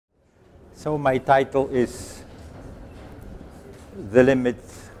So my title is The Limit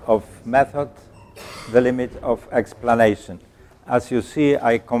of Method, the Limit of Explanation. As you see,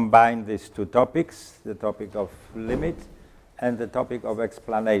 I combine these two topics, the topic of limit and the topic of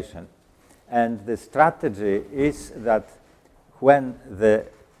explanation. And the strategy is that when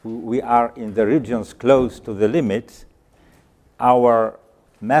we are in the regions close to the limit, our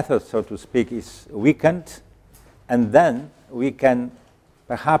method, so to speak, is weakened, and then we can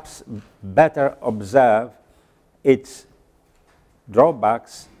perhaps better observe its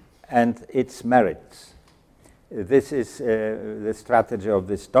drawbacks and its merits. This is the strategy of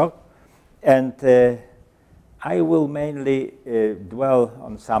this talk, and I will mainly dwell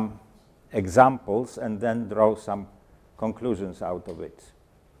on some examples and then draw some conclusions out of it.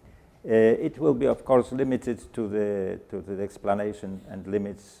 It will be, of course, limited to the explanation and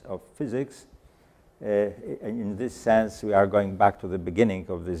limits of physics. In this sense, we are going back to the beginning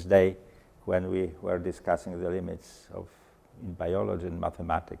of this day when we were discussing the limits in biology and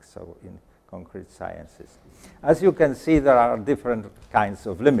mathematics, so in concrete sciences. As you can see, there are different kinds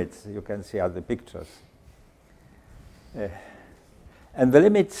of limits. You can see at the pictures. And the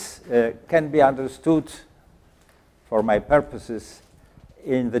limits can be understood, for my purposes,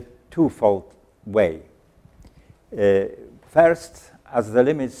 in the twofold way. First, as the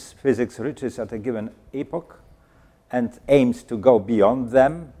limits physics reaches at a given epoch and aims to go beyond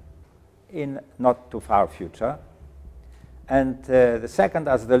them in not too far future. And the second,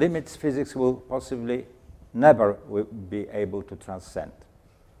 as the limits physics will possibly never be able to transcend.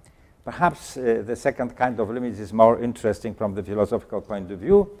 Perhaps the second kind of limits is more interesting from the philosophical point of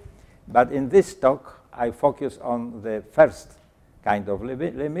view, but in this talk I focus on the first kind of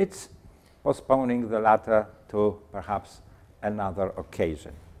limits, postponing the latter to perhaps another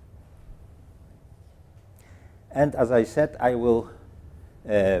occasion. And as I said, I will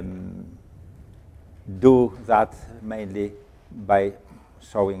do that mainly by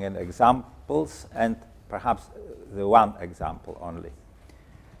showing examples, and perhaps the one example only.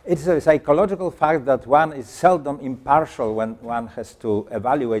 It's a psychological fact that one is seldom impartial when one has to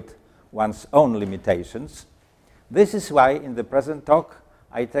evaluate one's own limitations. This is why in the present talk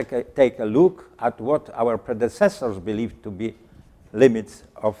I take a look at what our predecessors believed to be limits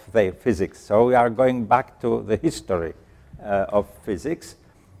of their physics. So we are going back to the history of physics.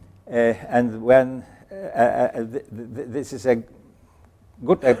 And when this is a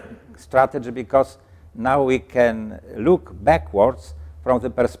good strategy, because now we can look backwards from the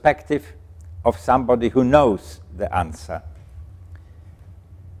perspective of somebody who knows the answer.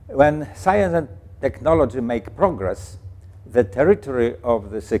 When science and technology make progress, the territory of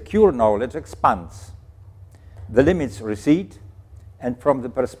the secure knowledge expands. The limits recede, and from the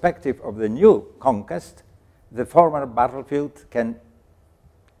perspective of the new conquest, the former battlefield can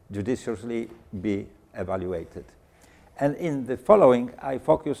judiciously be evaluated. And in the following, I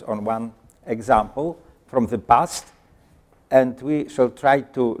focus on one example from the past, and we shall try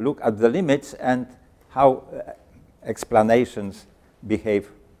to look at the limits and how explanations behave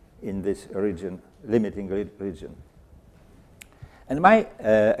in this region, limiting region. And my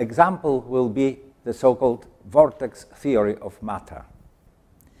example will be the so-called vortex theory of matter,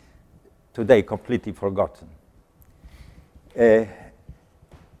 today completely forgotten. It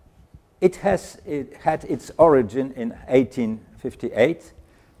had its origin in 1858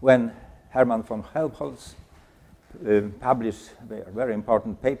 when Hermann von Helmholtz published a very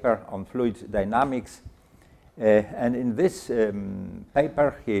important paper on fluid dynamics. And in this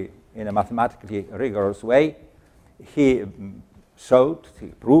paper, in a mathematically rigorous way, he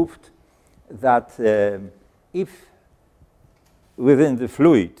proved that if within the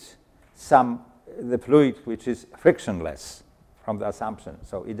fluid, the fluid which is frictionless from the assumption,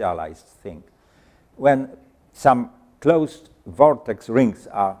 so idealized thing, when some closed vortex rings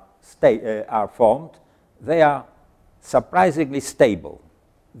are formed, they are surprisingly stable.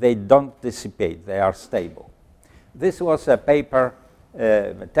 They don't dissipate, they are stable. This was a paper,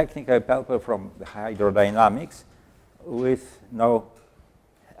 a technical paper from hydrodynamics, with no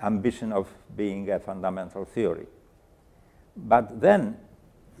ambition of being a fundamental theory. But then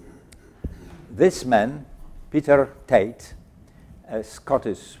this man, Peter Tate, a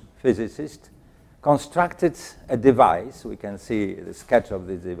Scottish physicist, constructed a device, we can see the sketch of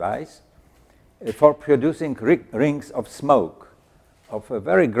this device, for producing rings of smoke of a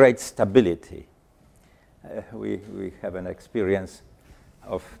very great stability. We have an experience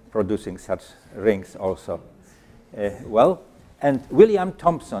of producing such rings also. And William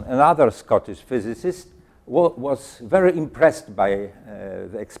Thomson, another Scottish physicist, was very impressed by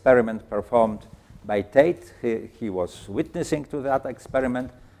the experiment performed by Tate. He was witnessing to that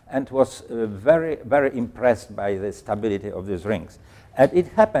experiment, and was very, very impressed by the stability of these rings. And it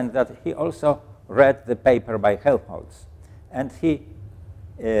happened that he also read the paper by Helmholtz, and he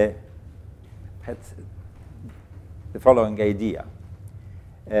had the following idea.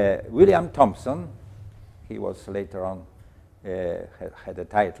 William Thomson, he was later on, had a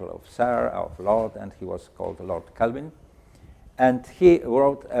title of Sir, of Lord, and he was called Lord Kelvin. And he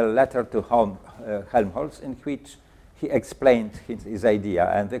wrote a letter to Helmholtz in which he explained his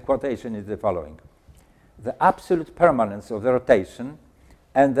idea, and the quotation is the following. The absolute permanence of the rotation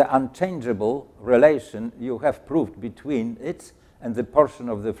and the unchangeable relation you have proved between it and the portion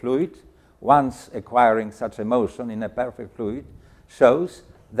of the fluid, once acquiring such a motion in a perfect fluid, shows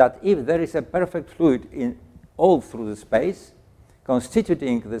that if there is a perfect fluid in all through the space,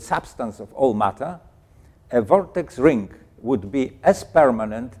 constituting the substance of all matter, a vortex ring would be as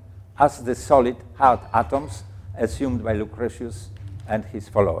permanent as the solid hard atoms assumed by Lucretius and his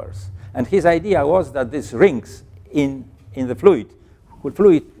followers. And his idea was that these rings in the fluid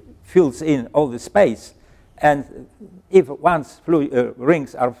fills in all the space, and if once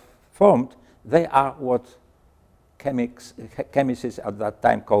rings are formed, they are what chemists at that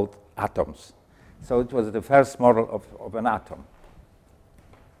time called atoms. So it was the first model of an atom.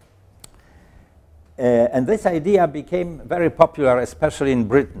 And this idea became very popular, especially in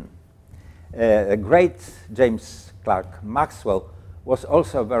Britain. The great James Clerk Maxwell was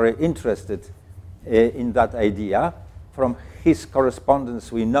also very interested in that idea. From his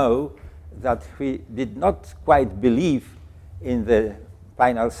correspondence, we know that he did not quite believe in the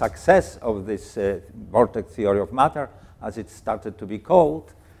final success of this vortex theory of matter, as it started to be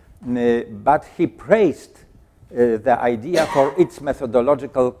called, but he praised the idea for its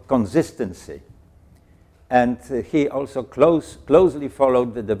methodological consistency. And he also closely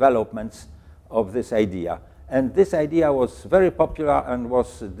followed the developments of this idea. And this idea was very popular and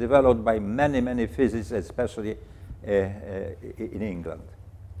was developed by many, many physicists, especially in England.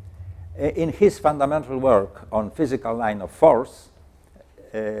 In his fundamental work on physical line of force,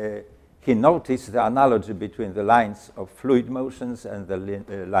 he noticed the analogy between the lines of fluid motions and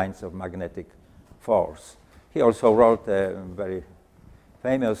the lines of magnetic force. He also wrote a very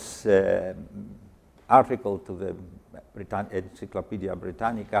famous article to the Encyclopedia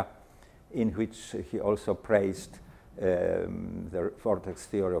Britannica, in which he also praised the vortex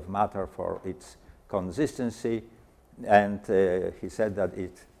theory of matter for its consistency, and he said that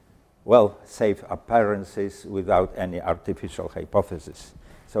it, well, safe appearances without any artificial hypothesis.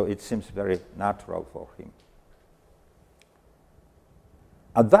 So it seems very natural for him.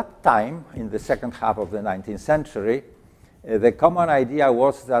 At that time, in the second half of the 19th century, the common idea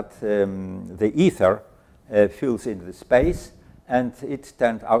was that the ether fills in the space, and it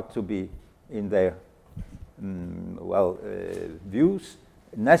turned out to be, in their views,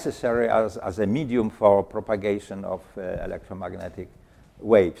 necessary as a medium for propagation of electromagnetic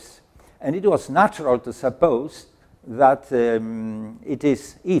waves. And it was natural to suppose that it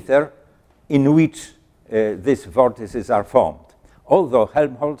is ether in which these vortices are formed. Although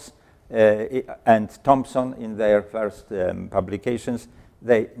Helmholtz and Thomson, in their first publications,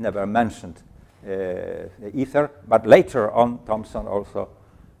 they never mentioned the ether, but later on Thomson also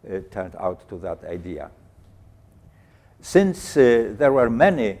turned out to that idea. Since there were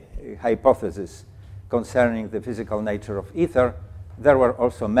many hypotheses concerning the physical nature of ether, there were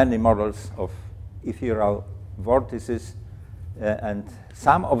also many models of ethereal vortices, and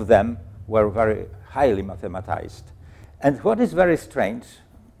some of them were very highly mathematized. And what is very strange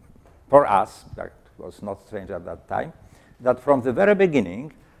for us, that was not strange at that time, that from the very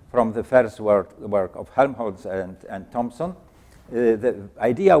beginning, from the first work of Helmholtz and Thomson, the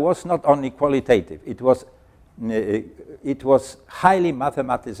idea was not only qualitative, it was highly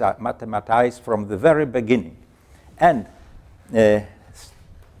mathematized from the very beginning. And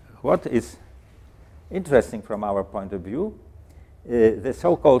what is interesting from our point of view, the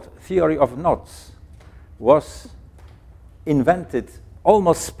so-called theory of knots was invented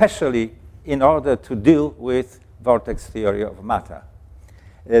almost specially in order to deal with vortex theory of matter.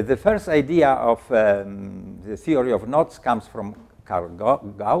 The first idea of the theory of knots comes from Carl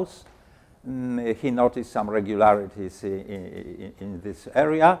Gauss. He noticed some regularities in this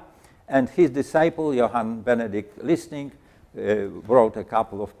area, and his disciple, Johann Benedict Listing, wrote a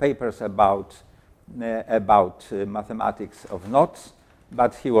couple of papers about mathematics of knots,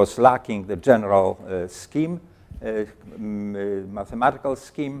 but he was lacking the general scheme, mathematical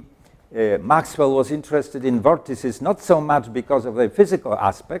scheme. Maxwell was interested in vortices not so much because of the physical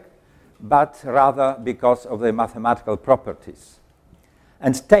aspect, but rather because of the mathematical properties.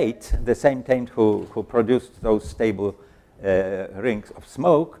 And Tate, the same Tate who produced those stable rings of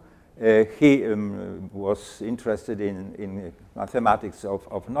smoke, he was interested in mathematics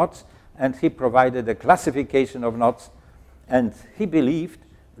of knots, and he provided a classification of knots, and he believed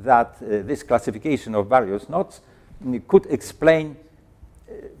that this classification of various knots could explain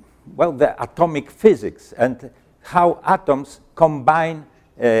well, the atomic physics and how atoms combine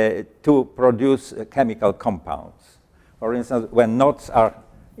to produce chemical compounds. For instance, when knots are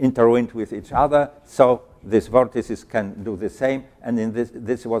intertwined with each other, so these vortices can do the same, and in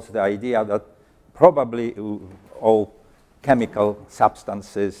this was the idea that probably all chemical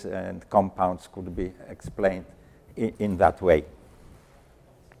substances and compounds could be explained in that way.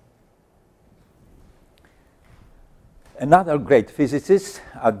 Another great physicist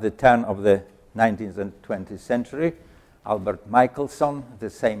at the turn of the 19th and 20th century, Albert Michelson, the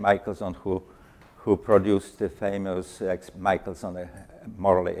same Michelson who produced the famous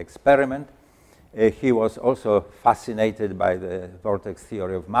Michelson-Morley experiment. He was also fascinated by the vortex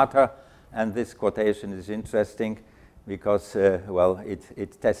theory of matter, and this quotation is interesting because, well,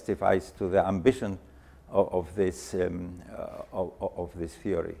 it testifies to the ambition of this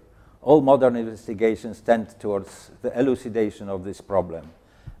theory. All modern investigations tend towards the elucidation of this problem,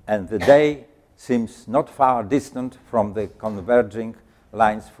 and the day seems not far distant from the converging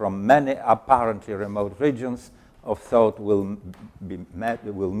lines from many apparently remote regions of thought will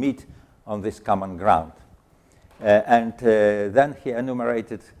meet on this common ground. Then he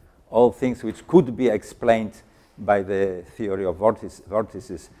enumerated all things which could be explained by the theory of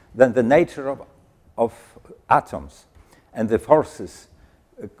vortices. Then the nature of atoms and the forces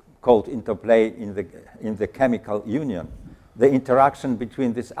called into play in the chemical union, the interaction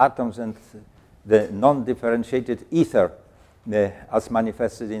between these atoms and the non-differentiated ether as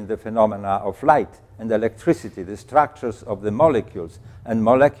manifested in the phenomena of light and electricity, the structures of the molecules and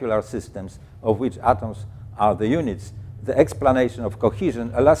molecular systems of which atoms are the units, the explanation of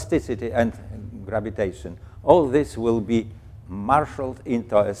cohesion, elasticity, and gravitation. All this will be marshaled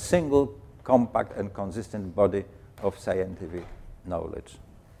into a single compact and consistent body of scientific knowledge.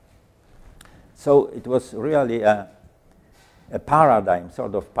 So it was really a paradigm,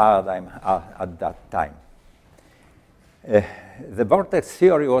 sort of paradigm at that time. The vortex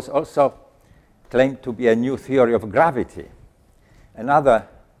theory was also claimed to be a new theory of gravity. Another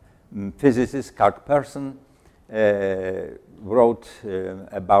physicist, Karl Persson, wrote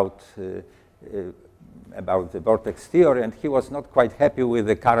about the vortex theory, and he was not quite happy with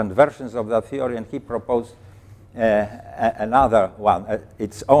the current versions of that theory, and he proposed another one,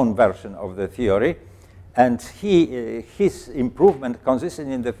 its own version of the theory. And his improvement consisted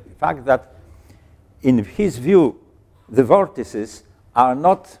in the fact that, in his view, the vortices are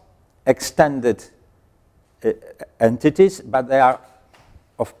not extended entities, but they are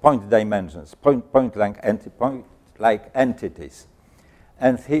of point dimensions, point-like entities.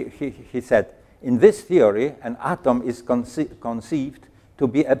 And he said, in this theory, an atom is conceived to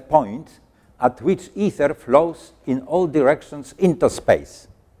be a point at which ether flows in all directions into space.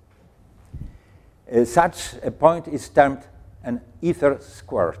 Such a point is termed an ether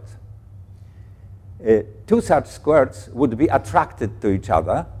squirt. Two such squirts would be attracted to each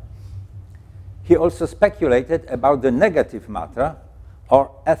other. He also speculated about the negative matter,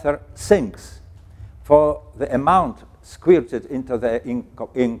 or ether sinks, for the amount squirted into the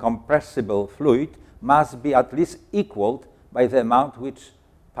incompressible fluid must be at least equaled by the amount which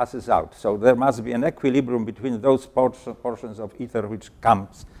passes out. So there must be an equilibrium between those portions of ether which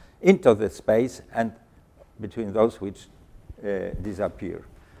comes into the space and between those which disappear.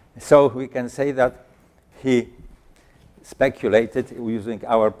 So we can say that he speculated, using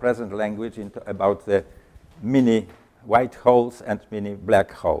our present language, about the mini white holes and mini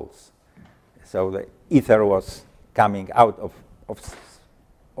black holes. So the ether was coming out of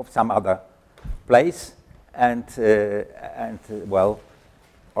some other place, and well,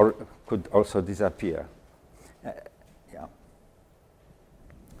 or could also disappear.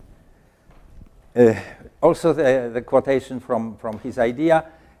 Also, the quotation from his idea,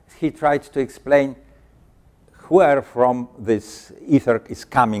 he tried to explain where from this ether is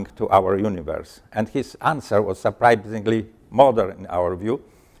coming to our universe. And his answer was surprisingly modern in our view,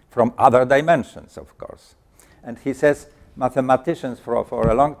 from other dimensions, of course. And he says mathematicians for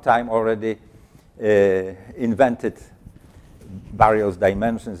a long time already invented various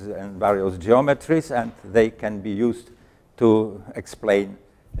dimensions and various geometries, and they can be used to explain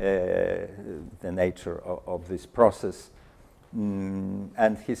the nature of this process.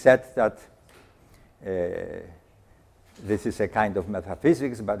 And he said that this is a kind of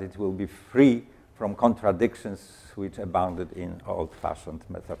metaphysics, but it will be free from contradictions which abounded in old-fashioned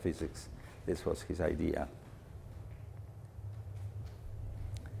metaphysics. This was his idea.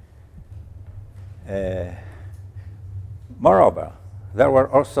 Moreover, there were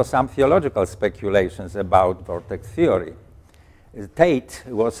also some theological speculations about vortex theory. Tate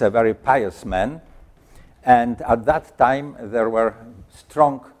was a very pious man, and at that time there were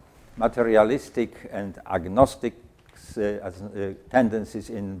strong materialistic and agnostic tendencies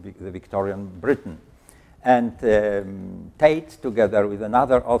in the Victorian Britain. And Tate, together with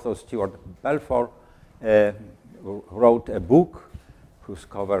another author, Stuart Balfour, wrote a book whose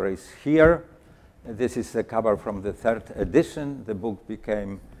cover is here. This is the cover from the 3rd edition. The book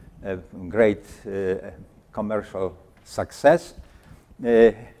became a great commercial success.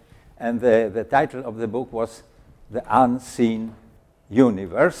 And the title of the book was The Unseen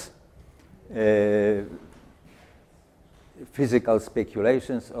Universe, Physical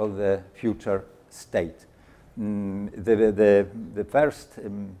Speculations of the Future State. The first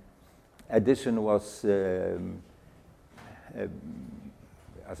edition was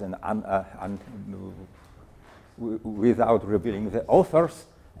as an without revealing the authors,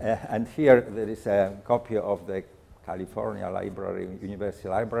 and here there is a copy of the California Library, University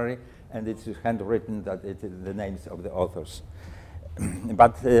Library, and it's handwritten that it is the names of the authors.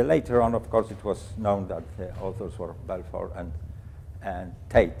 But later on, of course, it was known that the authors were Balfour and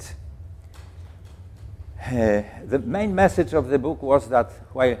Tate. The main message of the book was that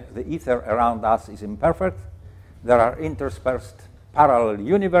while the ether around us is imperfect, there are interspersed parallel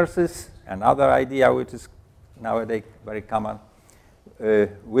universes, another idea which is nowadays very common,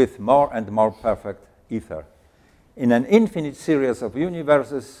 with more and more perfect ether. In an infinite series of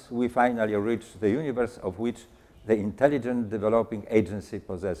universes, we finally reach the universe of which the intelligent developing agency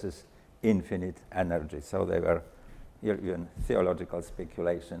possesses infinite energy. So there were even theological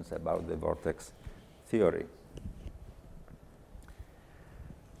speculations about the vortex theory.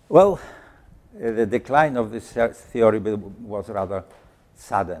 Well, the decline of this theory was rather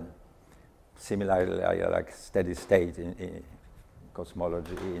sudden, similarly like steady state in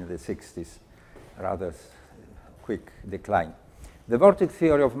cosmology in the 60s, rather quick decline. The vortex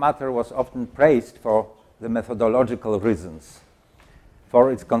theory of matter was often praised for the methodological reasons,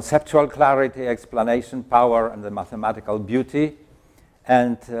 for its conceptual clarity, explanation power, and the mathematical beauty,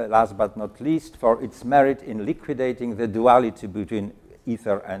 and last but not least, for its merit in liquidating the duality between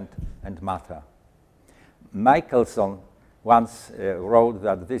ether and matter. Michelson once wrote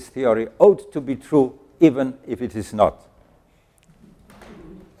that this theory ought to be true even if it is not.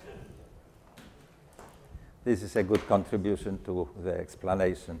 This is a good contribution to the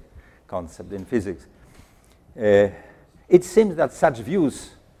explanation concept in physics. It seems that such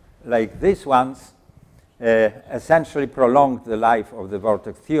views like these ones essentially prolonged the life of the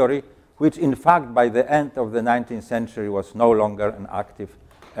vortex theory, which in fact by the end of the 19th century was no longer an active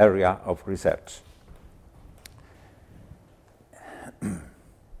area of research.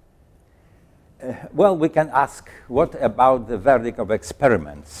 Well, we can ask, what about the verdict of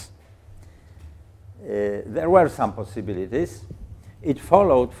experiments? There were some possibilities. It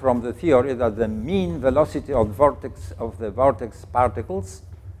followed from the theory that the mean velocity of the vortex particles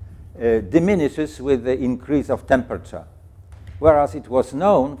diminishes with the increase of temperature, whereas it was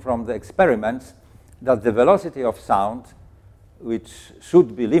known from the experiments that the velocity of sound, which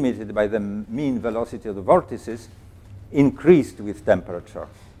should be limited by the mean velocity of the vortices, increased with temperature.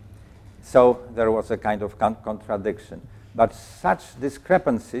 So there was a kind of contradiction. But such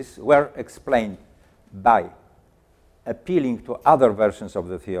discrepancies were explained by appealing to other versions of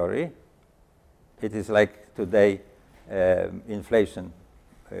the theory. It is like today inflation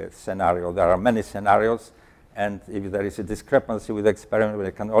scenario. There are many scenarios, and if there is a discrepancy with the experiment,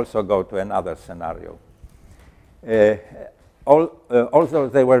 we can also go to another scenario. Although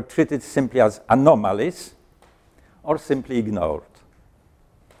they were treated simply as anomalies or simply ignored.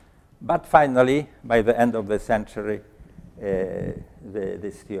 But finally, by the end of the century,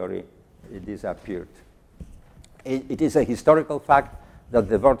 this theory disappeared. It is a historical fact that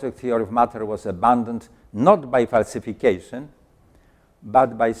the vortex theory of matter was abandoned not by falsification,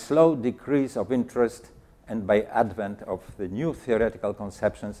 but by slow decrease of interest and by advent of the new theoretical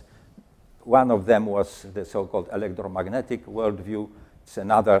conceptions. One of them was the so-called electromagnetic worldview. It's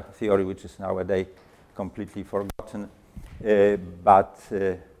another theory which is nowadays completely forgotten, but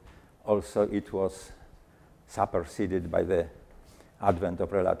also it was superseded by the advent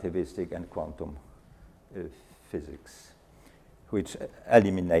of relativistic and quantum physics, which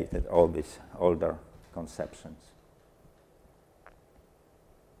eliminated all these older conceptions.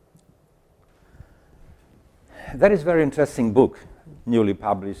 There is a very interesting book, newly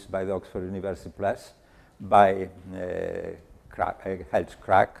published by the Oxford University Press, by Helge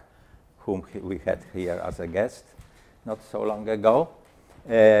Crack, whom we had here as a guest not so long ago.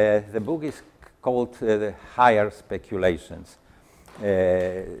 The book is called the higher speculations.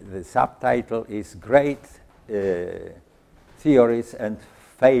 The subtitle is Great Theories and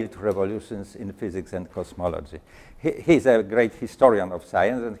Failed Revolutions in Physics and Cosmology. He's a great historian of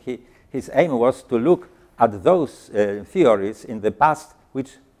science, and his aim was to look at those theories in the past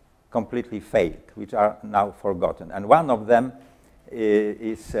which completely failed, which are now forgotten. And one of them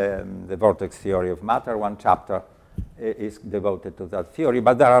is the vortex theory of matter. One chapter is devoted to that theory,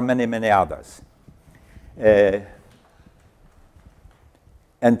 but there are many, many others.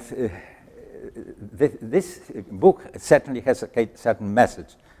 This book certainly has a certain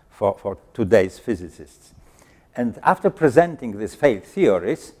message for today's physicists. And after presenting these failed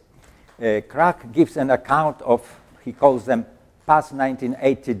theories, Crack gives an account of, he calls them, past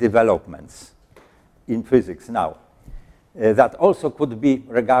 1980 developments in physics now, that also could be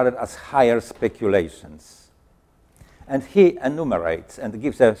regarded as higher speculations. And he enumerates and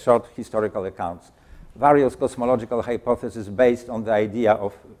gives a short historical account. Various cosmological hypotheses based on the idea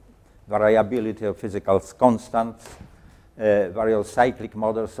of variability of physical constants, various cyclic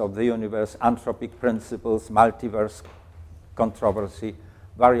models of the universe, anthropic principles, multiverse controversy,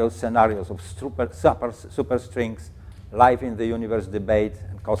 various scenarios of superstrings, life in the universe debate,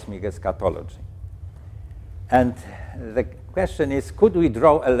 and cosmic eschatology. And the question is, could we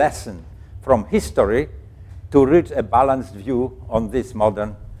draw a lesson from history to reach a balanced view on these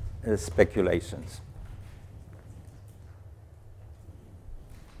modern speculations?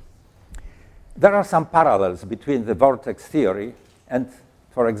 There are some parallels between the vortex theory and,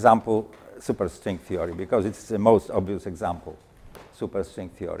 for example, superstring theory, because it's the most obvious example, superstring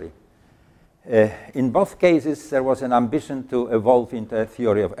theory. In both cases, there was an ambition to evolve into a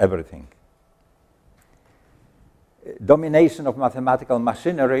theory of everything. Domination of mathematical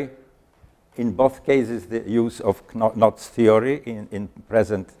machinery, in both cases, the use of knots theory. In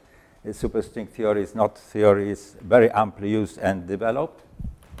present superstring theory, knot theory is very amply used and developed.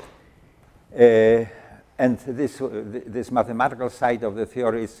 And this mathematical side of the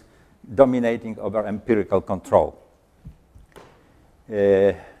theory is dominating over empirical control.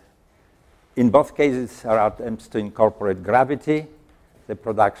 In both cases, there are attempts to incorporate gravity, the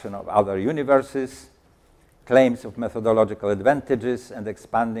production of other universes, claims of methodological advantages, and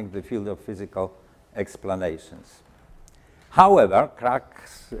expanding the field of physical explanations. However, Crack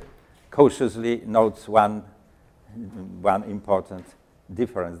cautiously notes one important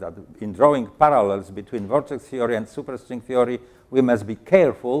difference, that in drawing parallels between vortex theory and superstring theory, we must be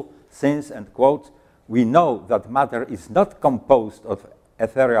careful since, and quote, we know that matter is not composed of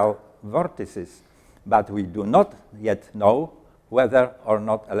ethereal vortices, but we do not yet know whether or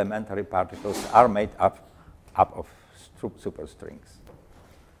not elementary particles are made up of superstrings.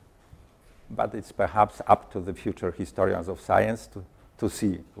 But it's perhaps up to the future historians of science to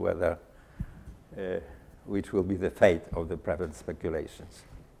see whether which will be the fate of the present speculations.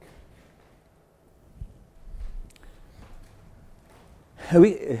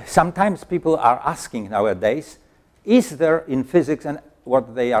 Sometimes people are asking nowadays, is there in physics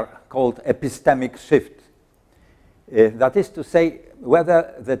what they are called epistemic shift? That is to say,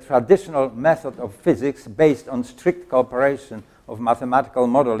 whether the traditional method of physics based on strict cooperation of mathematical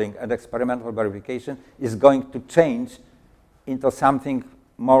modeling and experimental verification is going to change into something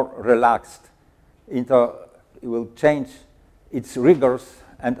more relaxed. It will change its rigors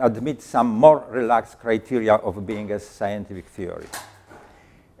and admit some more relaxed criteria of being a scientific theory.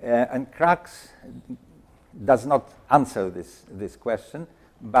 And Crack does not answer this question,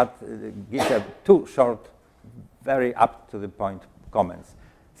 but gives two short, very up-to-the-point comments.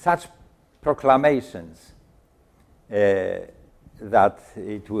 Such proclamations that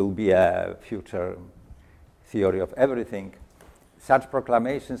it will be a future theory of everything, such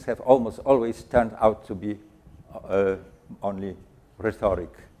proclamations have almost always turned out to be only rhetoric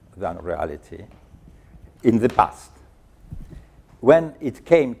than reality in the past. When it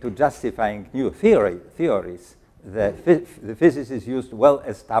came to justifying new theories, the physicists used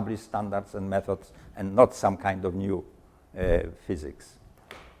well-established standards and methods and not some kind of new physics.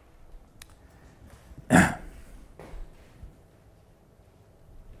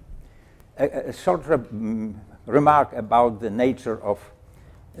 A short remark about the nature of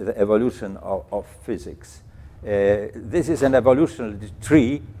the evolution of physics. This is an evolutionary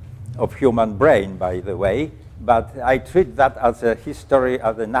tree of human brain, by the way, but I treat that as a history,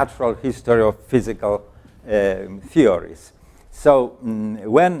 as a natural history of physical theories. So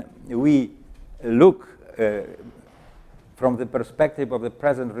when we look from the perspective of the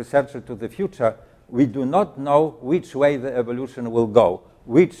present researcher to the future, we do not know which way the evolution will go,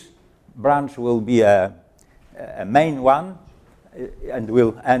 which branch will be a main one, and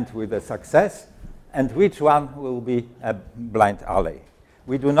will end with a success, and which one will be a blind alley.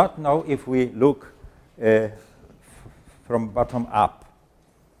 We do not know if we look from bottom up.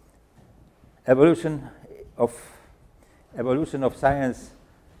 Evolution of science,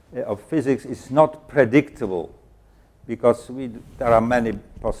 of physics, is not predictable because there are many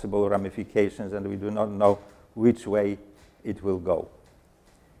possible ramifications and we do not know which way it will go.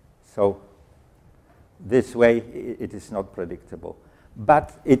 So this way it is not predictable.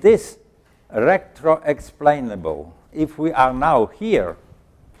 But it is retro-explainable. If we are now here,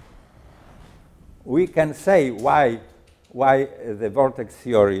 we can say why the vortex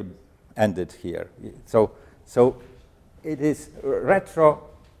theory ended here. So it is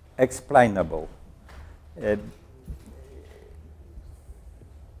retro-explainable.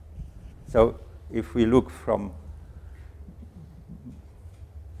 So if we look from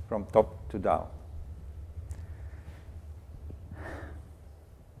top to down.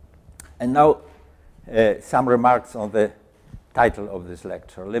 And now some remarks on the title of this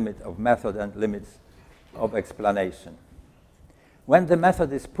lecture, Limit of Method and Limits of Explanation. When the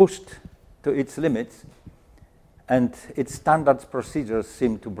method is pushed to its limits and its standard procedures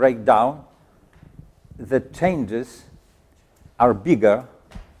seem to break down, the changes are bigger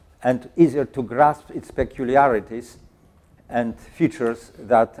and easier to grasp its peculiarities and features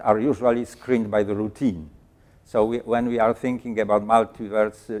that are usually screened by the routine. So when we are thinking about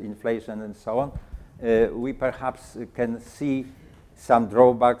multiverse, inflation, and so on, we perhaps can see some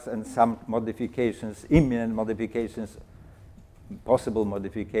drawbacks and some modifications, imminent modifications, possible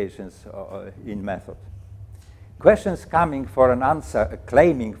modifications in method. Questions coming for an answer,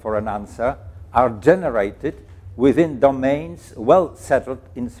 claiming for an answer, are generated within domains well settled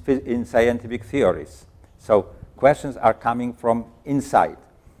in scientific theories. So questions are coming from inside.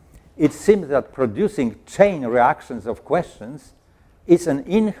 It seems that producing chain reactions of questions is an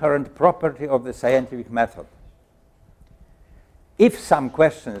inherent property of the scientific method. If some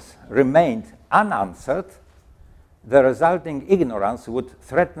questions remained unanswered, the resulting ignorance would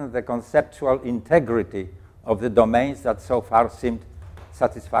threaten the conceptual integrity of the domains that so far seemed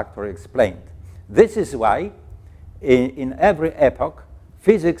satisfactorily explained. This is why, in every epoch,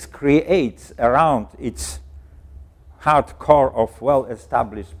 physics creates around its hard core of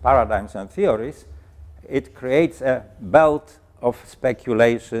well-established paradigms and theories, it creates a belt of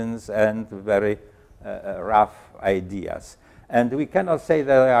speculations and very rough ideas. And we cannot say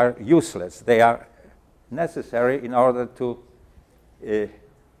that they are useless. They are necessary in order to,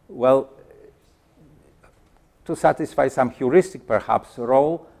 to satisfy some heuristic, perhaps,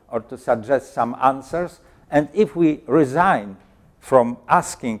 role, or to suggest some answers. And if we resign from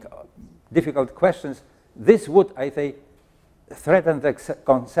asking difficult questions, this would, I think, threaten the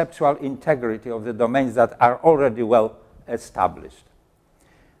conceptual integrity of the domains that are already well established.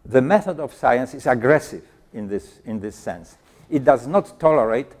 The method of science is aggressive in this sense. It does not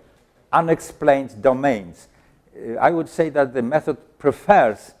tolerate unexplained domains. I would say that the method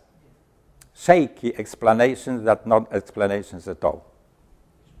prefers shaky explanations than not explanations at all.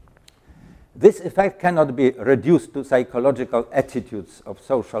 This effect cannot be reduced to psychological attitudes of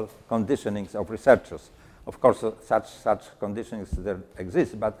social conditionings of researchers. Of course, such conditionings there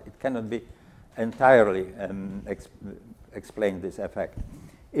exist, but it cannot be entirely explain this effect.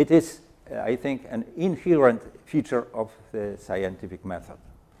 It is, I think, an inherent feature of the scientific method.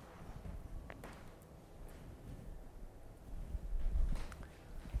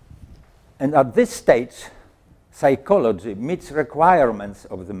 And at this stage, psychology meets requirements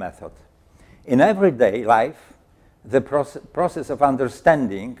of the method. In everyday life, the process of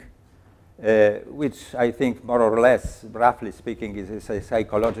understanding, which I think more or less, roughly speaking, is a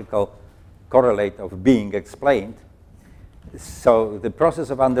psychological correlate of being explained. So the process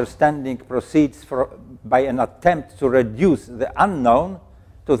of understanding proceeds by an attempt to reduce the unknown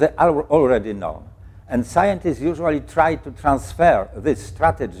to the already known. And scientists usually try to transfer this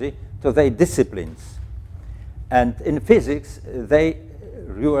strategy to their disciplines. And in physics, they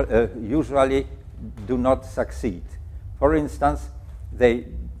usually do not succeed. For instance, they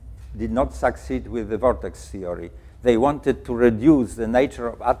did not succeed with the vortex theory. They wanted to reduce the nature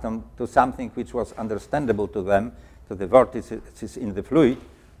of atom to something which was understandable to them, to the vortices in the fluid,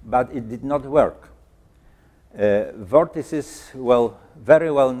 but it did not work. Vortices were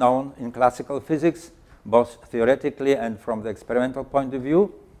very well known in classical physics, both theoretically and from the experimental point of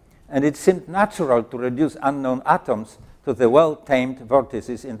view, and it seemed natural to reduce unknown atoms to the well-tamed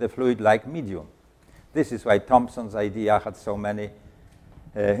vortices in the fluid-like medium. This is why Thomson's idea had so many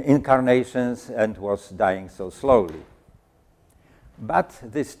incarnations and was dying so slowly. But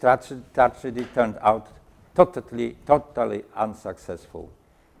this tragedy turned out totally unsuccessful.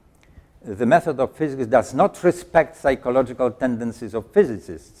 The method of physics does not respect psychological tendencies of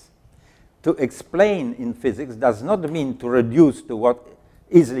physicists. To explain in physics does not mean to reduce to what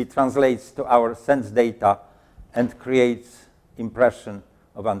easily translates to our sense data and creates impression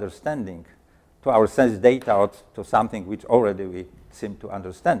of understanding, to our sense data or to something which already we seem to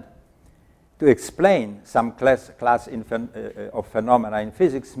understand. To explain some class of phenomena in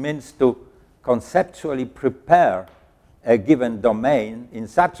physics means to conceptually prepare a given domain in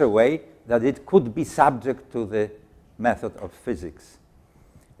such a way that it could be subject to the method of physics.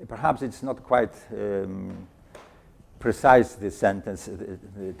 Perhaps it's not quite precise, this sentence.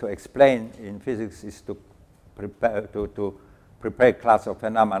 To explain in physics is to prepare a class of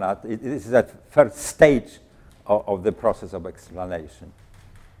phenomena. It is that first stage of the process of explanation.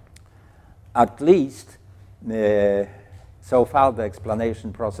 At least, so far, the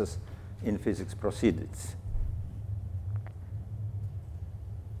explanation process in physics proceeds.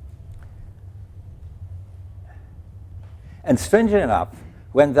 And strangely enough,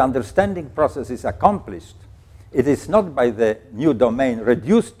 when the understanding process is accomplished, it is not by the new domain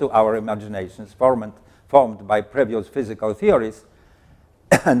reduced to our imaginations formed by previous physical theories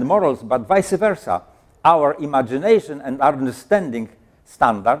and morals, but vice versa. Our imagination and understanding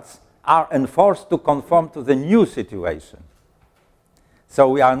standards are enforced to conform to the new situation. So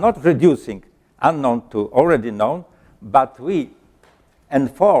we are not reducing unknown to already known, but we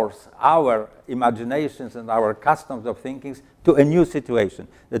enforce our imaginations and our customs of thinking to a new situation.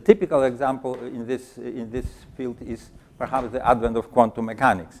 The typical example in this field is perhaps the advent of quantum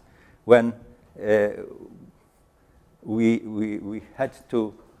mechanics, when we had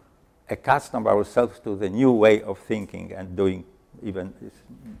to accustom ourselves to the new way of thinking and doing even this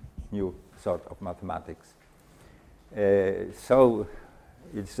new sort of mathematics. So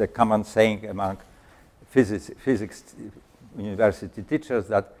it's a common saying among physics university teachers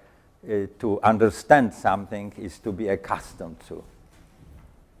that to understand something is to be accustomed to.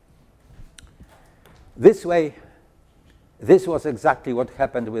 This was exactly what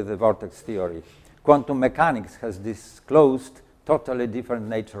happened with the vortex theory. Quantum mechanics has disclosed totally different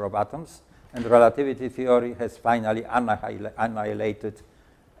nature of atoms, and relativity theory has finally annihilated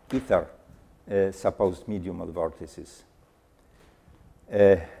ether, supposed medium of vortices.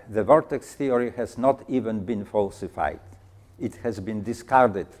 The vortex theory has not even been falsified. It has been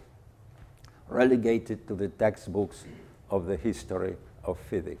discarded, relegated to the textbooks of the history of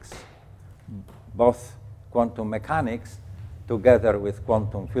physics. Both quantum mechanics, together with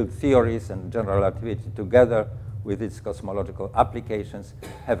quantum field theories and general relativity, together with its cosmological applications,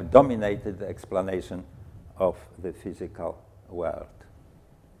 have dominated the explanation of the physical world.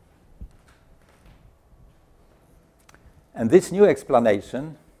 And this new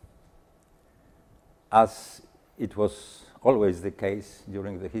explanation, as it was always the case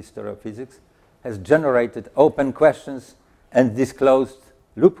during the history of physics, has generated open questions and disclosed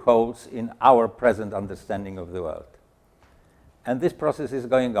loopholes in our present understanding of the world. And this process is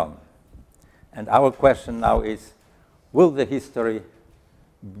going on. And our question now is, will the history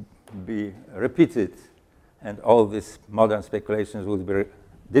be repeated and all these modern speculations will be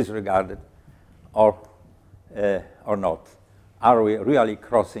disregarded, or not? Are we really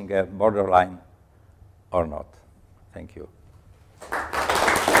crossing a borderline or not? Thank you.